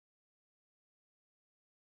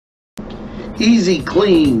Easy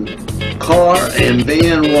Clean Car and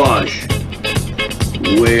Van Wash,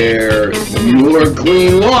 where your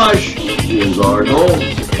clean wash is our goal.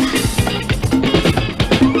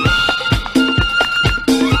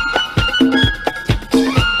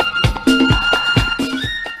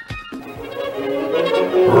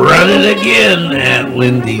 Run it again at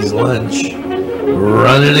Lindy's Lunch.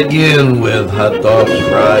 Run it again with hot dogs,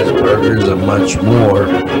 fries, burgers, and much more.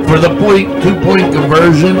 For the 2-point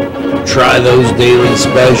conversion, try those daily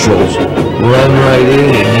specials. Run right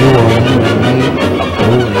in and you won't even need a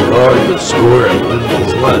moving car to score at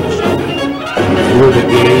Lindy's Lunch. Before the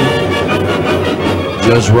game,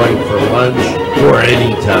 just right for lunch, or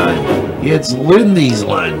anytime. It's Lindy's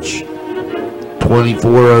Lunch.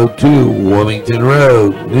 2402 Wilmington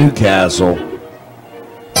Road, Newcastle.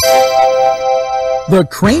 The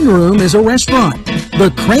Crane Room is a restaurant.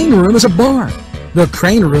 The Crane Room is a bar. The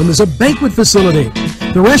Crane Room is a banquet facility.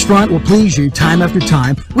 The restaurant will please you time after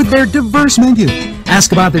time with their diverse menu.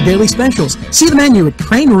 Ask about their daily specials. See the menu at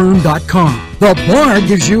craneroom.com. The bar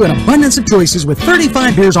gives you an abundance of choices with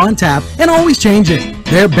 35 beers on tap and always changing.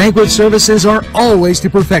 Their banquet services are always to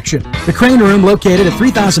perfection. The Crane Room, located at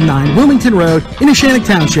 3009 Wilmington Road in Neshannock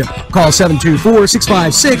Township. Call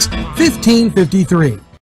 724-656-1553.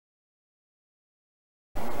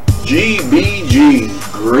 GBG,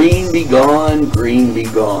 Green Be Gone, Green Be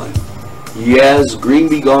Gone. Yes, Green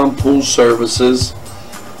Be Gone Pool Services.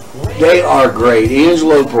 They are great.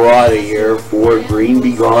 Angelo Parada here for Green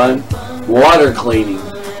Be Gone Water Cleaning.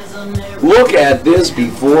 Look at this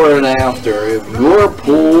before and after. If your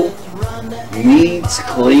pool needs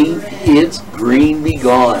clean, it's Green Be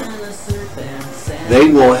Gone. They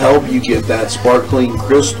will help you get that sparkling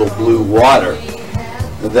crystal blue water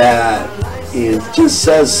that it just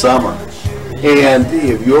says summer. And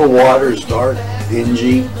if your water is dark,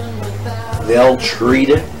 dingy, they'll treat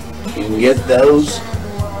it and get those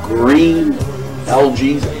green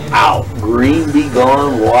algae out. Green Be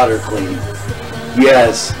Gone Water Cleaning.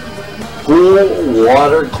 Yes, pool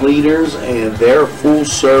water cleaners, and their full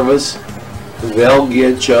service. They'll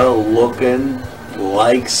get you looking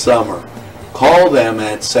like summer. Call them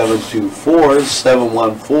at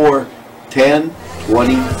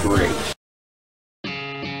 724-714-1023.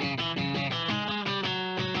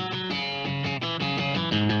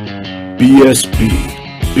 BSB.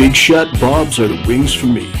 Big Shot Bobs are the wings for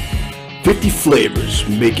me. 50 flavors,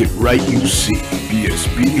 make it right, you see.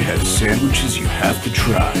 BSB has sandwiches you have to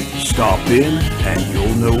try. Stop in and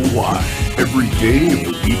you'll know why. Every day of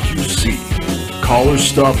the week you see. Call or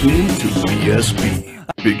stop in to BSB.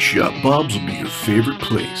 Big Shot Bobs will be your favorite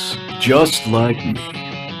place, just like me.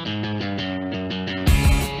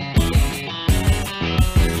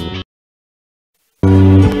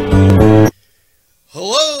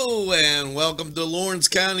 Hello and welcome to Lawrence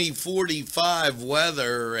County 45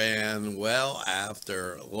 weather. And well,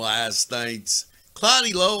 after last night's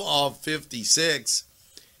cloudy low of 56,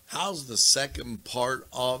 how's the second part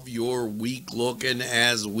of your week looking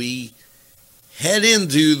as we head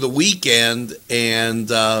into the weekend? And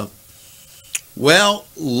well,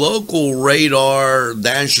 local radar,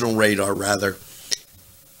 national radar rather,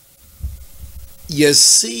 you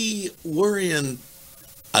see we're in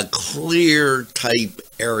a clear type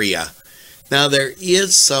area. Now there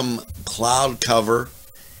is some cloud cover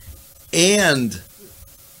and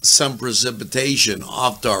some precipitation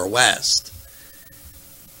off to our west.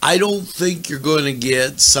 I don't think you're going to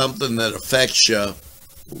get something that affects you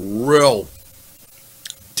real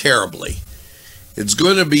terribly. It's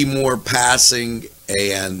going to be more passing,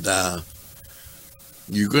 and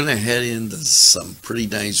you're going to head into some pretty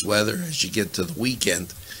nice weather as you get to the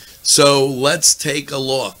weekend. So let's take a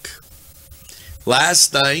look.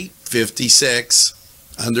 Last night, 56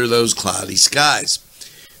 under those cloudy skies.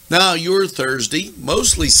 Now your Thursday,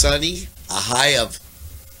 mostly sunny, a high of,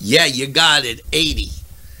 yeah, you got it, 80.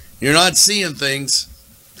 You're not seeing things.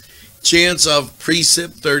 Chance of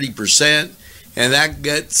precip 30%, and that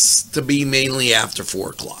gets to be mainly after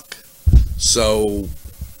 4 o'clock. So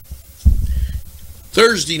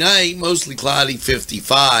Thursday night, mostly cloudy,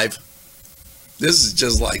 55. This is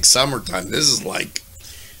just like summertime. This is like,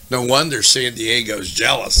 no wonder San Diego's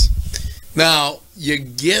jealous. Now, you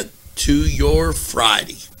get to your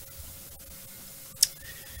Friday.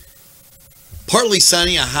 Partly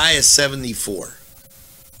sunny, a high of 74.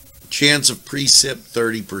 Chance of precip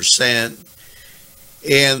 30%.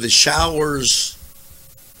 And the showers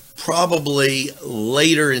probably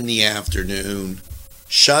later in the afternoon,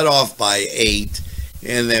 shut off by 8.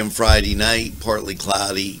 And then Friday night, partly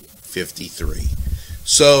cloudy, 53.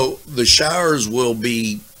 So the showers will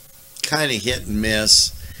be kind of hit and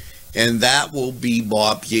miss, and that will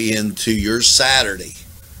bebop you into your Saturday.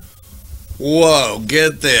 Whoa,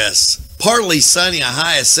 get this. Partly sunny, a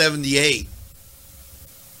high of 78.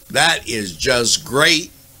 That is just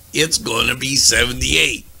great. It's going to be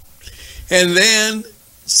 78. And then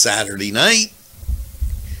Saturday night,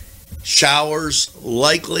 showers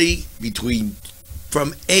likely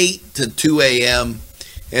from 8 to 2 a.m.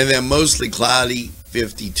 and then mostly cloudy,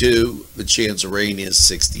 52. The chance of rain is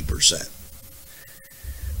 60%.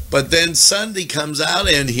 But then Sunday comes out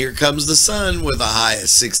and here comes the sun with a high of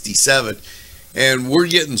 67. And we're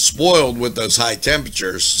getting spoiled with those high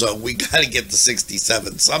temperatures, so we got to get to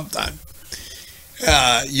 67 sometime.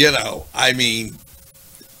 I mean,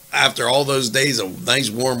 after all those days of nice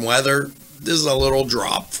warm weather, this is a little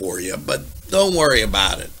drop for you, but don't worry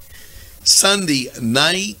about it. Sunday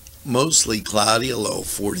night, mostly cloudy, a low of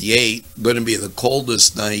 48. Going to be the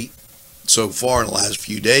coldest night so far in the last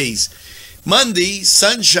few days. Monday,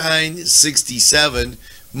 sunshine, 67.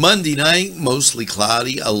 Monday night, mostly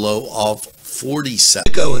cloudy, a low of 47.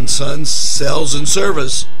 Echo & Sons Sales and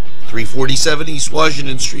Service, 347 East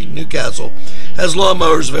Washington Street, Newcastle, has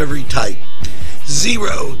lawnmowers of every type.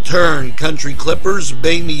 Zero turn country clippers,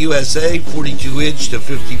 made in the USA, 42-inch to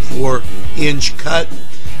 54-inch cut.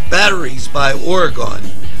 Batteries by Oregon.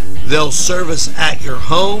 They'll service at your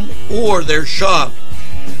home or their shop.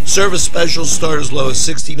 Service specials start as low as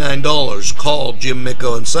 $69. Call Jim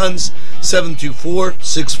Micko & Sons,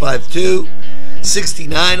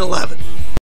 724-652-6911.